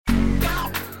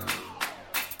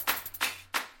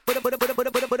Hey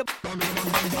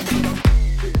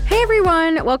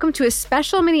everyone, welcome to a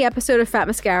special mini episode of Fat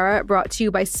Mascara brought to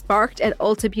you by Sparked at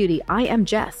Ulta Beauty. I am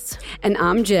Jess. And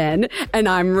I'm Jen, and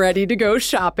I'm ready to go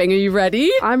shopping. Are you ready?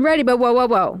 I'm ready, but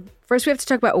whoa. First, we have to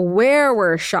talk about where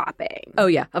we're shopping. Oh,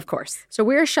 yeah, of course. So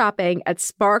we're shopping at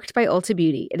Sparked by Ulta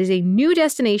Beauty. It is a new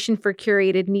destination for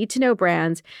curated need-to-know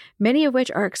brands, many of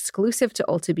which are exclusive to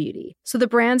Ulta Beauty. So the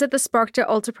brands at the Sparked at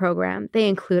Ulta program, they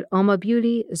include Oma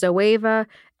Beauty, Zoeva,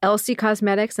 LC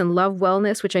Cosmetics, and Love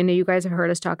Wellness, which I know you guys have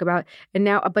heard us talk about, and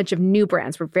now a bunch of new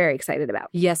brands we're very excited about.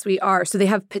 Yes, we are. So they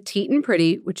have Petite and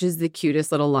Pretty, which is the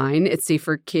cutest little line. It's safe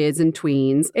for kids and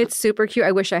tweens. It's super cute.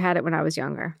 I wish I had it when I was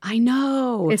younger. I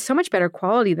know. It's so much better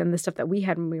quality than the stuff that we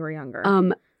had when we were younger.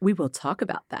 We will talk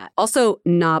about that. Also,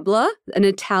 Nabla, an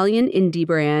Italian indie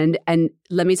brand. And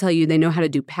let me tell you, they know how to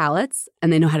do palettes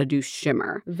and they know how to do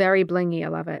shimmer. Very blingy. I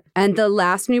love it. And the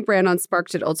last new brand on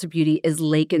Sparked at Ulta Beauty is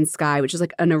Lake and Sky, which is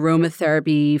like an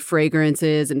aromatherapy,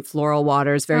 fragrances, and floral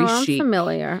waters. Very chic. I'm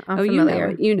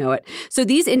familiar. You know it. So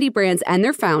these indie brands and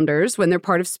their founders, when they're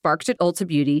part of Sparked at Ulta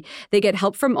Beauty, they get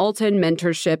help from Ulta and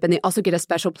mentorship, and they also get a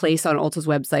special place on Ulta's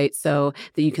website so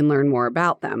that you can learn more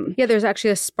about them. Yeah, there's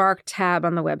actually a Spark tab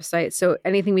on the website. So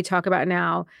anything we talk about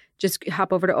now, just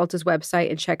hop over to Ulta's website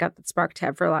and check out the Spark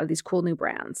tab for a lot of these cool new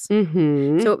brands.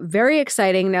 Mm-hmm. So very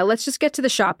exciting. Now let's just get to the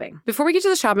shopping. Before we get to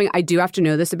the shopping, I do have to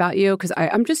know this about you because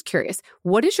I'm just curious.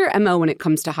 What is your MO when it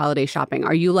comes to holiday shopping?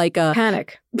 Are you like a...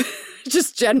 Panic.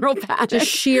 Just general panic? Just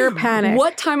sheer panic.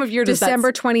 What time of year does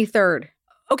December 23rd.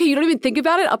 Okay, you don't even think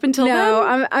about it up until then?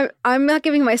 No, I'm not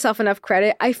giving myself enough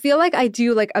credit. I feel like I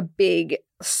do like a big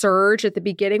surge at the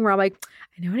beginning where I'm like,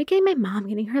 I know what I'm getting my mom,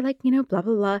 getting her like, blah, blah,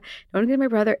 blah. I want to get my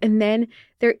brother. And then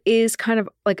there is kind of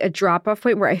like a drop-off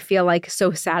point where I feel like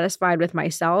so satisfied with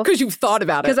myself. Because you've thought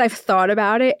about it. Because I've thought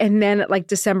about it. And then like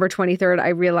December 23rd, I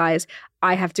realize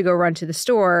I have to go run to the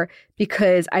store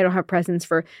because I don't have presents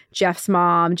for Jeff's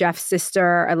mom, Jeff's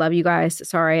sister. I love you guys.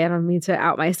 Sorry, I don't mean to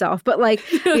out myself. But like,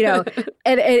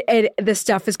 and the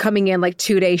stuff is coming in like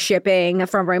 2-day shipping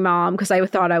from my mom because I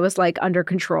thought I was like under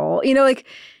control.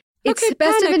 It's okay,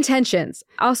 best panic. of intentions.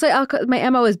 My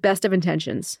MO is best of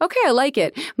intentions. Okay, I like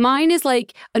it. Mine is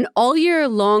like an all year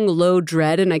long low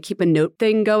dread, and I keep a note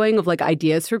thing going of like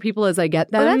ideas for people as I get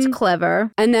them. Oh, that's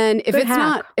clever. And then if Good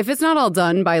hack. it's not all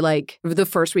done by like the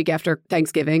first week after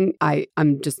Thanksgiving,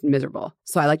 I'm just miserable.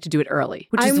 So I like to do it early,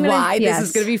 which is why this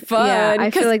is going to be fun. Yeah, I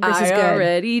feel like this is good. I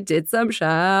already did some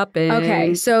shopping.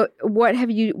 Okay, so what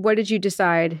did you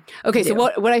decide? Okay, so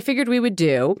what I figured we would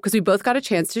do, because we both got a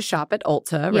chance to shop at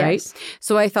Ulta, right? Yes.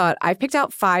 So I thought I picked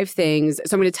out 5 things.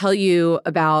 So I'm going to tell you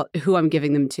about who I'm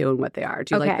giving them to and what they are.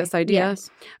 Do you like this idea? Yes.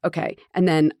 Okay. And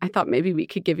then I thought maybe we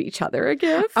could give each other a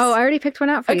gift. Oh, I already picked one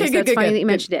out for you. So it's funny that you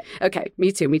mentioned it. Okay.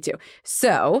 Me too.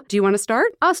 So do you want to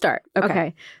start? I'll start.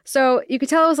 Okay. So you could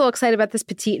tell I was a little excited about this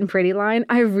Petite and Pretty line.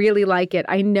 I really like it.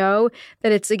 I know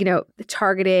that it's,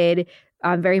 targeted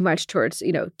very much towards,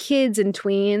 kids and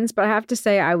tweens. But I have to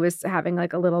say I was having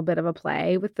like a little bit of a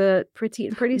play with the Petite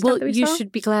and Pretty stuff that we saw. Well, you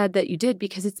should be glad that you did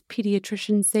because it's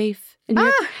pediatrician safe. And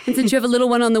since you have a little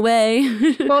one on the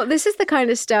way. Well, this is the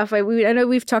kind of stuff. I know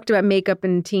we've talked about makeup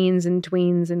and teens and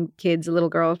tweens and kids, little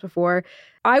girls before.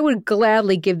 I would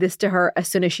gladly give this to her as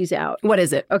soon as she's out. What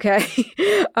is it? Okay.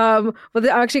 Well, I'm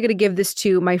actually going to give this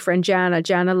to my friend Jana.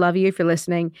 Jana, love you if you're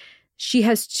listening. She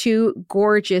has 2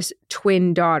 gorgeous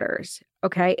twin daughters.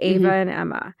 Okay, Ava and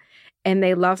Emma. And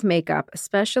they love makeup,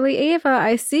 especially Ava.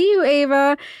 I see you,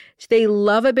 Ava. They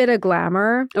love a bit of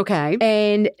glamour. Okay.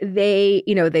 And they,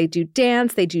 they do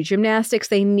dance, they do gymnastics.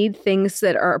 They need things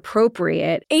that are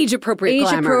appropriate. Age-appropriate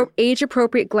glamour.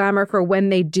 Age-appropriate glamour for when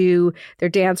they do their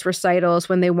dance recitals,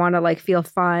 when they want to like feel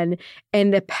fun.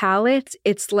 And the palette,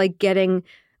 it's like getting...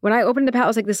 When I opened the palette, it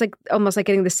was like this, like almost like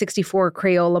getting the 64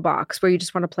 Crayola box where you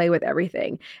just want to play with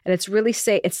everything. And it's really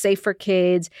safe. It's safe for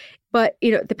kids. But,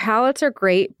 the palettes are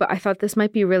great, but I thought this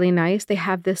might be really nice. They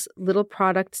have this little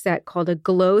product set called a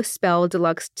Glow Spell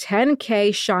Deluxe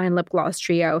 10K Shine Lip Gloss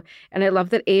Trio. And I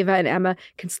love that Ava and Emma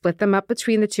can split them up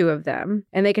between the 2 of them.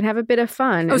 And they can have a bit of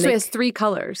fun. Oh, so it has 3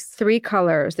 colors. 3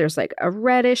 colors. There's like a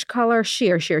reddish color,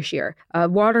 sheer, a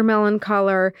watermelon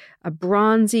color, a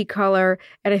bronzy color.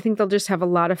 And I think they'll just have a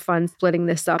lot of fun splitting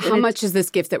this up. How much is this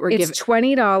gift that we're giving? It's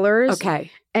 $20.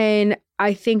 Okay. And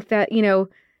I think that,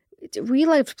 we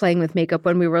liked playing with makeup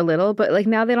when we were little, but like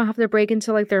now they don't have to break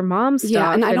into like their mom's stuff.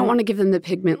 Yeah, and I don't want to give them the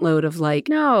pigment load of like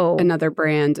no another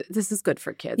brand. This is good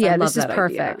for kids. Yeah, I love this is that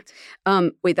perfect.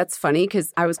 Idea. Wait, that's funny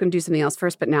because I was going to do something else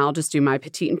first, but now I'll just do my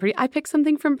Petite and Pretty. I picked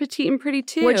something from Petite and Pretty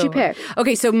too. What'd you pick?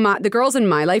 Okay, so the girls in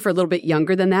my life are a little bit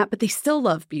younger than that, but they still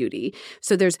love beauty.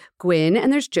 So there's Gwyn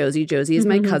and there's Josie. Josie is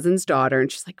my cousin's daughter,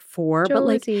 and she's like 4, but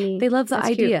like they love the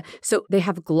idea. Cute. So they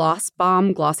have Gloss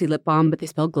Bomb, glossy lip balm, but they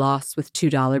spell gloss with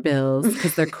 $2 bills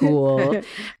because they're cool.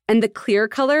 And the clear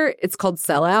color, it's called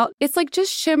Sellout. It's like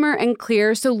just shimmer and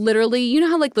clear. So literally, you know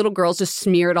how like little girls just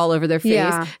smear it all over their face?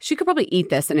 Yeah. She could probably eat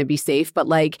this and it'd be safe, but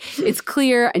like it's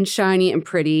clear and shiny and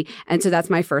pretty. And so that's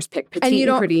my first pick, Petite and you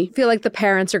don't Pretty. Feel like the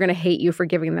parents are going to hate you for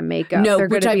giving them makeup. No, They're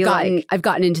which I've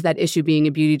gotten into that issue being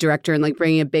a beauty director and like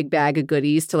bringing a big bag of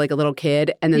goodies to like a little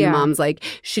kid. And then the mom's like,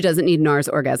 she doesn't need NARS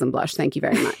Orgasm Blush. Thank you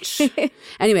very much.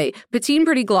 Anyway, Petite and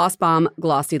Pretty Gloss Bomb,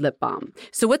 Glossy Lip Balm.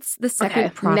 So what's the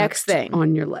second product next thing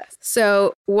on your list?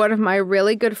 So one of my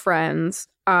really good friends,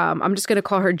 I'm just going to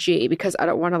call her G because I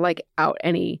don't want to like out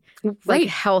any like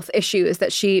health issues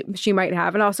that she might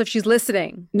have. And also if she's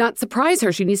listening. Not surprise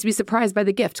her. She needs to be surprised by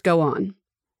the gift. Go on.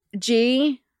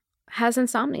 G has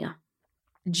insomnia.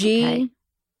 G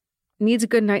needs a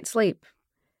good night's sleep.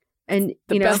 And,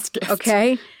 the best gift.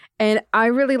 Okay. And I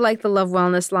really like the Love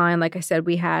Wellness line. Like I said,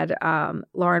 we had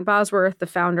Lauren Bosworth, the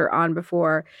founder, on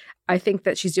before. I think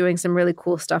that she's doing some really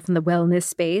cool stuff in the wellness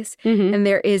space. Mm-hmm.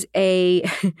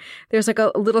 And there's like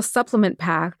a little supplement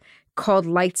pack called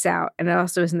Lights Out. And it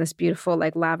also is in this beautiful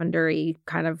like lavendery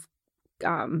kind of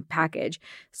package.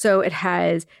 So it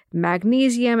has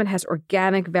magnesium, it has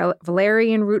organic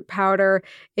valerian root powder.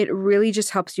 It really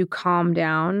just helps you calm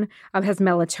down. It has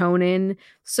melatonin.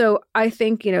 So I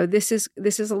think, this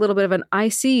is a little bit of an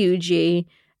ICU G.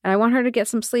 And I want her to get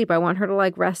some sleep. I want her to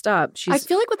like rest up. I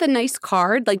feel like with a nice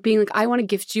card, like being like, I want to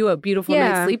gift you a beautiful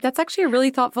night's sleep. That's actually a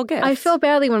really thoughtful gift. I feel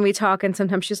badly when we talk and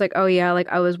sometimes she's like, oh yeah, like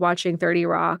I was watching 30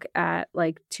 Rock at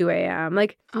like 2 a.m.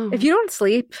 Like if you don't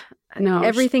sleep,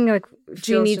 everything like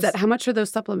she needs that. How much are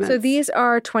those supplements? So these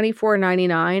are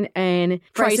 $24.99 and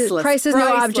price is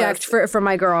no object for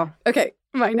my girl. Okay.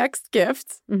 My next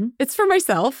gift, it's for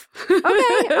myself.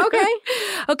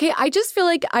 Okay. I just feel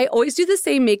like I always do the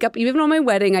same makeup. Even on my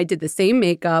wedding, I did the same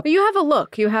makeup. But you have a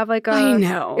look. You have like I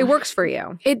know. It works for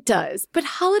you. It does. But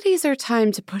holidays are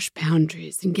time to push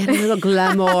boundaries and get a little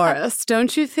glamorous,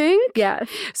 don't you think? Yeah.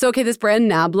 So, okay, this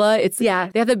brand Nabla,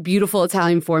 they have the beautiful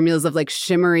Italian formulas of like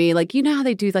shimmery, like, you know how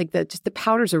they do like the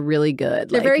powders are really good.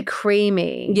 They're very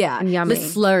creamy. Yeah. And yummy. The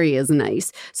slurry is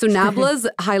nice. So Nabla's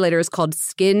highlighter is called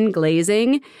Skin Glazing.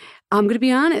 I'm going to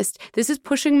be honest. This is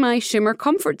pushing my shimmer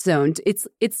comfort zone. It's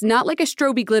not like a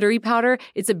stroby glittery powder.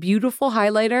 It's a beautiful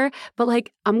highlighter, but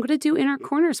like I'm going to do inner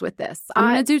corners with this.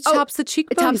 I'm going to do tops the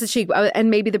cheekbones. Tops the cheek and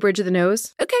maybe the bridge of the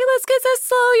nose. Okay, let's get this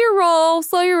slow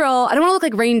your roll. I don't want to look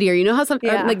like reindeer. You know how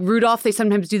like Rudolph, they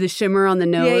sometimes do the shimmer on the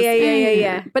nose.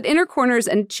 Yeah. But inner corners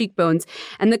and cheekbones.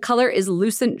 And the color is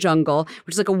Lucent Jungle,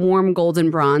 which is like a warm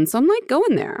golden bronze. So I'm like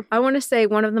going there. I want to say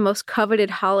one of the most coveted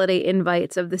holiday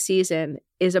invites of the season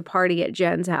is a party at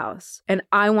Jen's house. And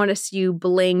I want to see you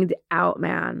blinged out,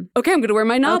 man. Okay, I'm going to wear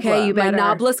my Nabla. Okay, you better.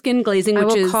 My Nabla Skin Glazing, which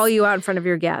is... I will call you out in front of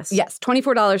your guests. Yes,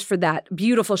 $24 for that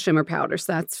beautiful shimmer powder.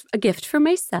 So that's a gift for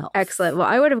myself. Excellent. Well,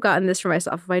 I would have gotten this for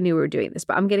myself if I knew we were doing this.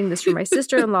 But I'm getting this for my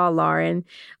sister-in-law, Lauren.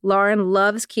 Lauren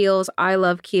loves Kiehl's. I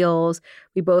love Kiehl's.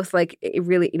 We both like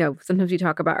really, sometimes we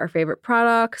talk about our favorite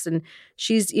products. And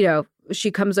she's, she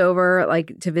comes over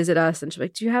like to visit us and she's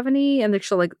like, do you have any? And then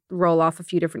she'll like roll off a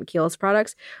few different Kiehl's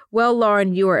products. Well,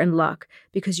 Lauren, you are in luck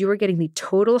because you are getting the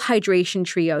Total Hydration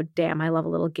Trio. Damn, I love a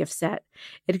little gift set.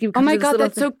 Oh my God,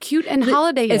 that's so cute and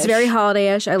holiday-ish. It's very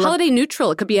holiday-ish. I love holiday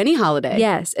neutral. It could be any holiday.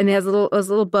 Yes, and it has a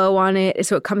little bow on it.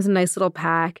 So it comes in a nice little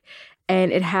pack.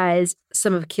 And it has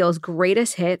some of Kiehl's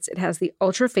greatest hits. It has the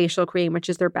Ultra Facial Cream, which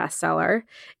is their bestseller.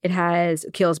 It has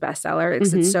Kiehl's bestseller.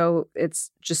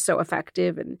 It's just so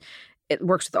effective and it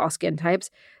works with all skin types.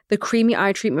 The Creamy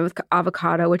Eye Treatment with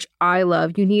Avocado, which I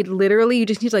love. You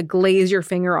just need to like glaze your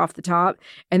finger off the top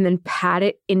and then pat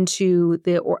it onto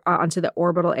the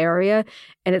orbital area.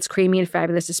 And it's creamy and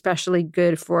fabulous, especially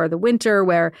good for the winter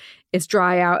where it's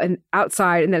dry out and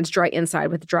outside and then it's dry inside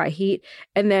with dry heat.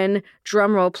 And then,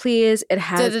 drum roll please, it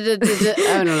has... I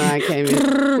don't know, I can't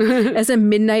even... As a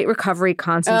midnight recovery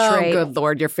concentrate. Oh, good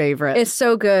Lord, your favorite. It's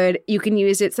so good. You can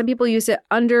use it. Some people use it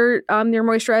under your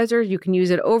moisturizer. You can use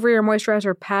it over your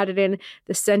moisturizer, pat it in.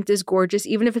 The scent is gorgeous.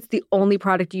 Even if it's the only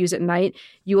product you use at night,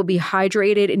 you will be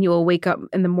hydrated and you will wake up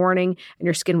in the morning and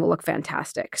your skin will look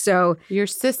fantastic. So your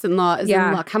sister-in-law is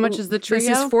in luck. How much is the trio?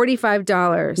 This is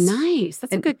 $45. Nice.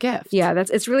 That's a good gift. gift. Yeah,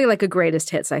 it's really like a greatest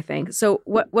hits, I think. So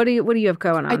what do you have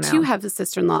going on I now? too have a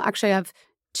sister-in-law. Actually, I have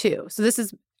two. So this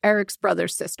is Eric's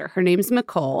brother's sister. Her name's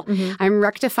Nicole. Mm-hmm. I'm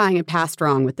rectifying a past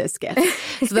wrong with this gift.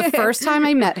 So the first time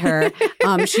I met her,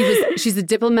 she's a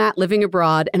diplomat living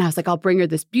abroad, and I was like, I'll bring her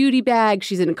this beauty bag.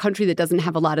 She's in a country that doesn't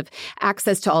have a lot of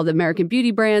access to all the American beauty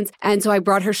brands, and so I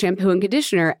brought her shampoo and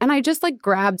conditioner, and I just like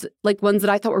grabbed like ones that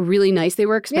I thought were really nice. They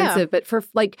were expensive, but for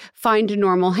like fine to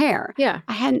normal hair. Yeah.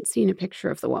 I hadn't seen a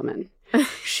picture of the woman.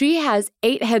 She has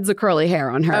 8 heads of curly hair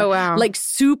on her. Oh, wow. Like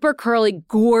super curly,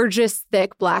 gorgeous,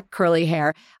 thick, black curly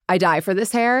hair. I die for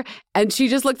this hair. And she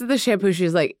just looked at the shampoo.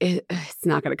 She's like, it's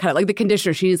not going to cut it. Like the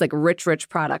conditioner, she needs like rich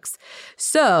products.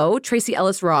 So Tracy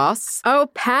Ellis Ross. Oh,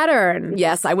 Pattern.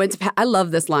 Yes, I went to I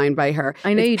love this line by her.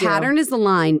 I know you do. Pattern is the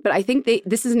line, but I think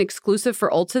this is an exclusive for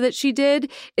Ulta that she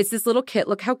did. It's this little kit.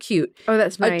 Look how cute. Oh,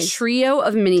 that's nice. A trio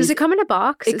of minis. Does it come in a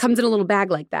box? It comes in a little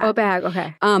bag like that. Oh, bag.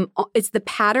 Okay. It's the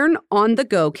Pattern on the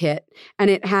go kit, and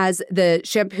it has the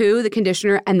shampoo, the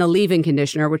conditioner, and the leave-in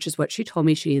conditioner, which is what she told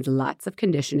me. She needs lots of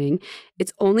conditioning.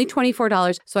 It's only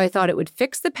 $24, so I thought it would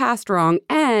fix the past wrong.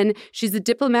 And she's a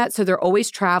diplomat, so they're always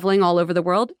traveling all over the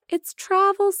world. It's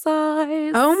travel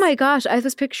size. Oh my gosh, I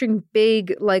was picturing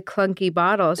big, like clunky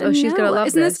bottles. Oh, she's gonna love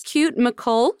Isn't this cute,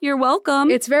 Nicole? You're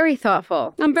welcome. It's very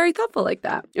thoughtful. I'm very thoughtful like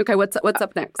that. Okay, what's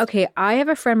up next? Okay, I have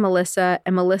a friend, Melissa,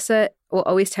 and Melissa will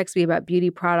always text me about beauty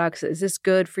products. Is this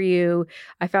good for you?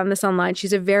 I found this online.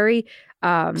 She's a very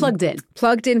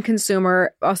plugged in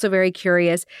consumer, also very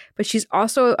curious, but she's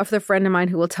also a friend of mine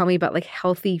who will tell me about like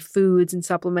healthy foods and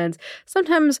supplements,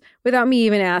 sometimes without me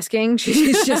even asking.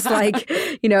 She's just like,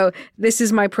 this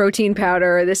is my protein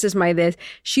powder, this is my this.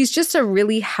 She's just a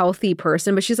really healthy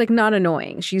person, but she's like not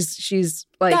annoying. She's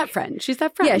like that friend. She's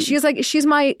that friend. Yeah, she's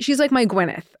like my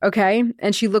Gwyneth, okay?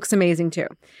 And she looks amazing too.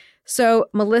 So,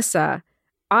 Melissa,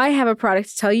 I have a product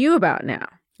to tell you about now.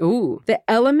 Ooh. The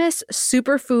Elemis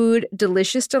Superfood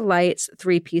Delicious Delights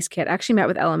 3-piece kit. I actually met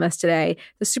with Elemis today.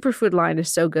 The superfood line is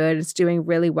so good. It's doing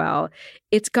really well.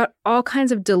 It's got all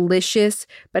kinds of delicious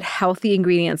but healthy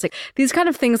ingredients. Like these kind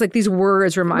of things, like these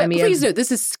words remind me of... Please note,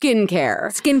 this is skincare.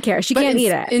 Skincare. She can't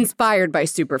eat it. Inspired by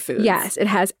superfoods. Yes. It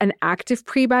has an active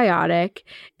prebiotic.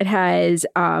 It has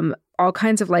all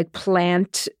kinds of like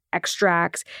plant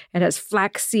extracts. It has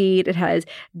flaxseed. It has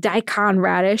daikon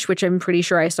radish, which I'm pretty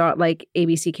sure I saw at like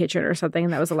ABC Kitchen or something.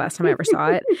 And that was the last time I ever saw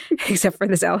it, except for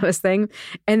this Elvis thing.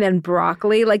 And then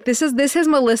broccoli. Like this has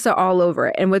Melissa all over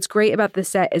it. And what's great about this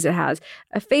set is it has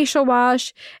a facial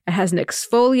wash. It has an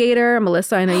exfoliator.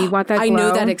 Melissa, I know you want that glow. I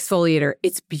know that exfoliator.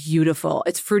 It's beautiful.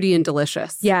 It's fruity and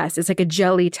delicious. Yes. It's like a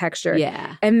jelly texture.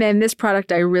 Yeah. And then this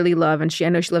product I really love, and I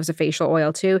know she loves a facial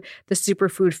oil too, the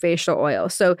Superfood Facial Oil.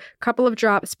 So a couple of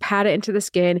drops, pat it into the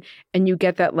skin, and you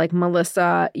get that like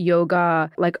Melissa yoga,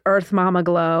 like Earth Mama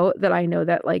glow that I know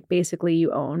that like basically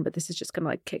you own, but this is just gonna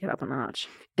like kick it up a notch.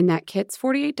 And that kit's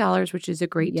 $48, which is a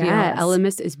great deal. Yes.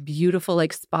 Elemis is beautiful,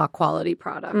 like spa quality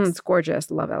products. It's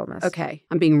gorgeous. Love Elemis. Okay.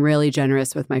 I'm being really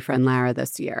generous with my friend Lara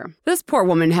this year. This poor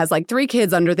woman has like 3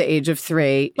 kids under the age of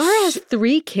 3. Lara has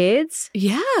 3 kids?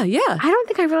 Yeah. I don't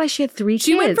think I realized she had 3 kids.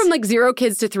 She went from like 0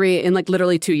 kids to 3 in like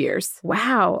literally 2 years.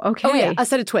 Wow. Okay. Oh yeah, a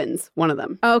set of twins, one of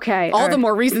them. Okay. All the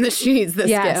more reason that she needs this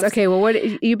Yes. gift. Okay. Well,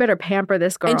 you better pamper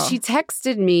this girl. And she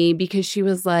texted me because she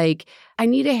was like, I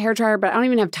need a hairdryer, but I don't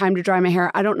even have time to dry my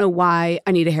hair. I don't know why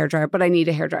I need a hairdryer, but I need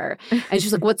a hairdryer. And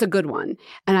she's like, what's a good one?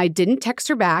 And I didn't text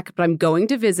her back, but I'm going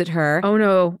to visit her. Oh,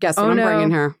 no. Guess what I'm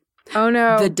bringing her? Oh,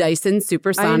 no. The Dyson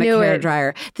Supersonic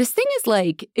hairdryer. This thing is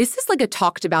this like a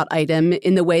talked about item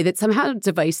in the way that somehow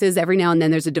devices, every now and then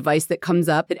there's a device that comes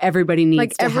up that everybody needs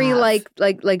like to every have.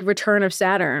 like Return of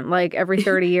Saturn, like every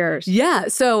 30 years. Yeah.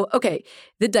 So, okay.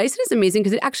 The Dyson is amazing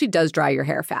because it actually does dry your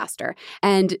hair faster.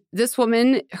 And this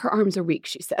woman, her arms are weak,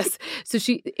 she says. So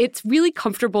it's really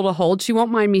comfortable to hold. She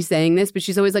won't mind me saying this, but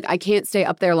she's always like, I can't stay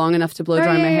up there long enough to blow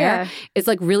dry my hair. It's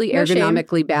like really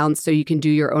ergonomically balanced so you can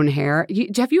do your own hair.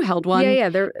 Have you held one? Yeah.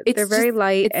 They're very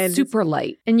light. It's super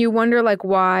light. And you wonder like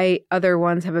why other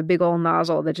ones have a big old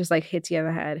nozzle that just like hits you in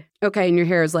the head. Okay. And your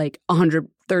hair is like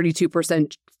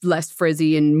 132% less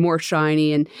frizzy and more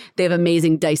shiny, and they have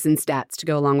amazing Dyson stats to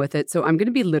go along with it. So I'm going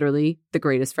to be literally the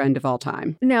greatest friend of all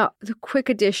time. Now, the quick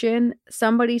addition,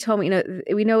 somebody told me,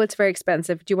 we know it's very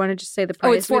expensive. Do you want to just say the price?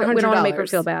 Oh, it's $400. We don't want to make her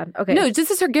feel bad. Okay. No, this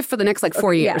is her gift for the next like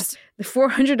 4 years. Yes. The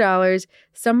 $400,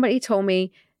 somebody told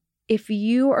me if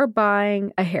you are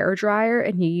buying a hairdryer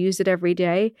and you use it every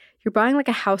day, you're buying like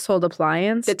a household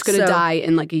appliance. It's going to die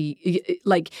in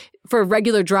like for a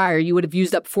regular dryer, you would have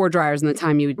used up 4 dryers in the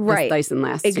time this Dyson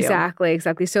lasts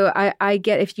Exactly. So I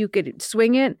get if you could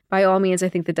swing it, by all means, I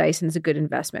think the Dyson is a good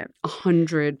investment.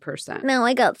 100%. Now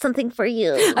I got something for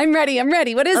you. I'm ready.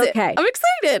 What is it? I'm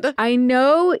excited. I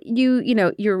know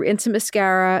you're into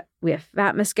mascara. We have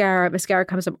Fat Mascara. Mascara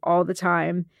comes up all the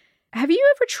time. Have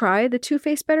you ever tried the Too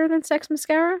Faced Better Than Sex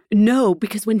mascara? No,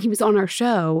 because when he was on our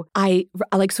show, I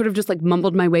like sort of just like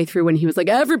mumbled my way through when he was like,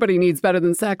 everybody needs Better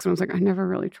Than Sex. And I was like, I never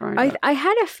really tried it. I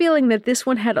had a feeling that this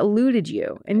one had eluded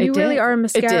you. And you really are a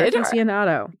mascara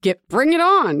aficionado. Bring it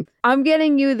on. I'm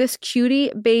getting you this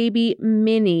Cutie Baby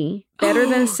Mini Better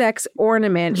Than Sex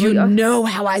ornament. You know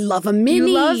how I love a mini. You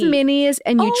love minis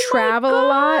and you travel a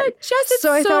lot. Jess,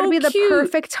 so I thought it'd be the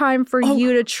perfect time for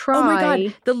you to try. Oh my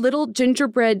God. The little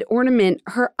gingerbread ornament,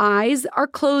 her eyes are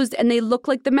closed and they look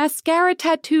like the mascara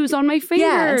tattoos on my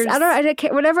fingers. Yes. I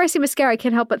can't, whenever I see mascara, I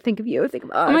can't help but think of you. Think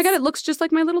of us. Oh my God, it looks just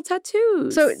like my little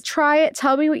tattoos. So try it.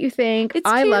 Tell me what you think.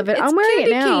 I love it. I'm wearing it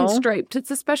now. It's candy cane striped.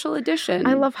 It's a special edition.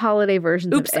 I love holiday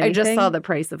versions of anything. I just saw the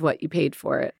price of what you paid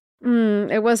for it.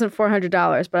 It wasn't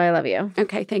 $400, but I love you.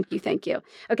 Okay, thank you.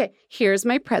 Okay, here's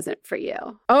my present for you.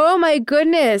 Oh my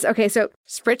goodness. Okay, so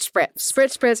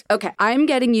Spritz. Okay, I'm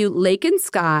getting you Lake and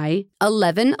Sky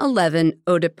 1111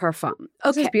 Eau de Parfum.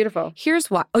 Okay, this is beautiful. Here's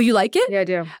why. Oh, you like it? Yeah, I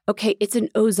do. Okay, it's an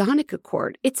ozonic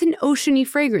accord. It's an oceany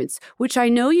fragrance, which I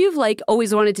know you've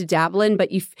always wanted to dabble in,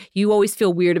 but you always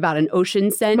feel weird about an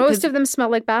ocean scent. Most of them smell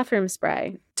like bathroom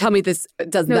spray. Tell me this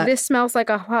doesn't. No, this smells like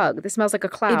a hug. This smells like a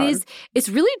cloud. It is. It's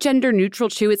really gender neutral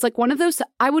too. It's like one of those.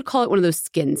 I would call it one of those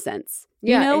skin scents.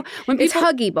 Yeah, you know, when people, it's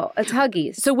huggy. It's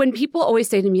huggies. So when people always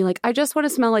say to me, like, I just want to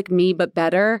smell like me, but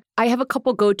better, I have a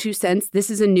couple go-to scents.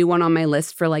 This is a new one on my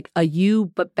list for like a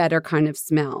you, but better kind of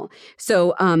smell.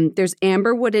 So there's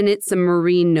amberwood in it, some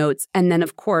marine notes. And then,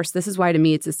 of course, this is why to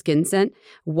me it's a skin scent,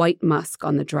 white musk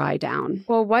on the dry down.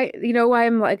 Well, white, you know why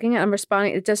I'm liking it? I'm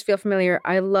responding. It does feel familiar.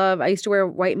 I used to wear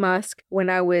white musk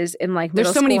when I was in like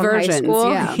middle school. There's so many versions. versions.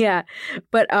 School. Yeah.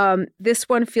 But this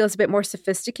one feels a bit more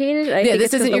sophisticated. I think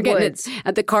this isn't, you're getting it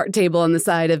at the cart table on the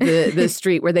side of the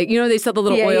street where they sell the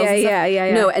little oils.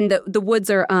 Yeah. No, and the woods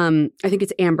are I think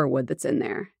it's amberwood that's in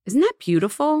there. Isn't that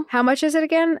beautiful? How much is it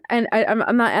again? And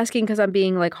I'm not asking because I'm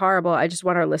being like horrible. I just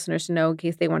want our listeners to know in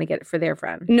case they want to get it for their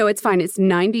friend. No, it's fine. It's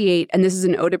 $98, and this is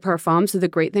an eau de parfum. So the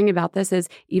great thing about this is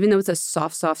even though it's a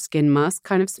soft skin musk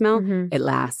kind of smell, it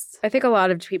lasts. I think a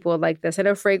lot of people would like this. I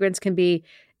know fragrance can be.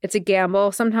 It's a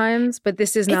gamble sometimes, but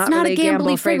this is not really a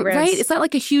gamble fragrance. Right? It's not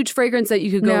like a huge fragrance that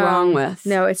you could go wrong with.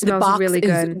 No, it smells really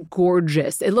good. The box is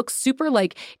gorgeous. It looks super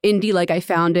like indie, like I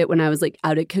found it when I was like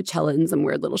out at Coachella in some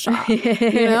weird little shop.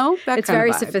 You know? It's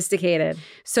very sophisticated.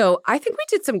 So I think we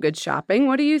did some good shopping.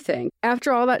 What do you think?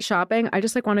 After all that shopping, I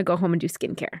just want to go home and do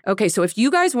skincare. Okay, so if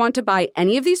you guys want to buy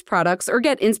any of these products or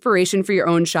get inspiration for your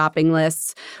own shopping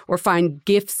lists or find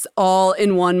gifts all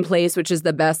in one place, which is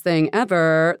the best thing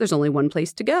ever, there's only one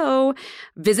place to go.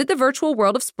 Visit the virtual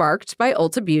world of Sparked by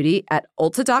Ulta Beauty at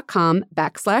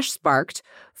ulta.com/sparked.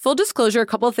 Full disclosure, a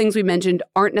couple of things we mentioned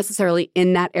aren't necessarily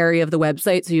in that area of the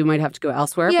website, so you might have to go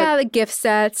elsewhere. Yeah, the gift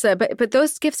sets, but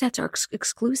those gift sets are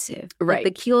exclusive. Right.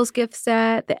 Like the Kiehl's gift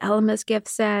set, the Elemis gift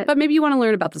set. But maybe you want to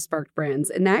learn about the Sparked brands.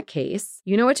 In that case,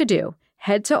 you know what to do.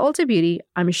 Head to Ulta Beauty.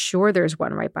 I'm sure there's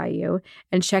one right by you.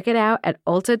 And check it out at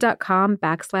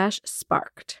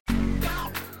ulta.com/sparked.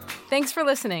 Thanks for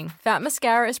listening. Fat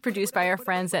Mascara is produced by our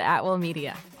friends at Atwell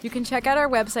Media. You can check out our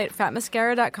website,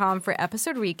 fatmascara.com, for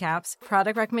episode recaps,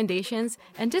 product recommendations,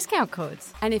 and discount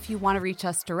codes. And if you want to reach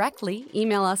us directly,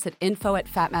 email us at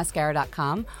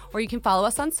info@fatmascara.com, or you can follow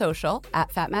us on social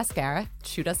 @fatmascara,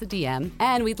 shoot us a DM,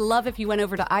 and we'd love if you went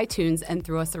over to iTunes and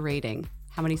threw us a rating.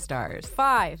 How many stars?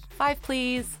 5. 5,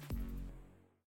 please.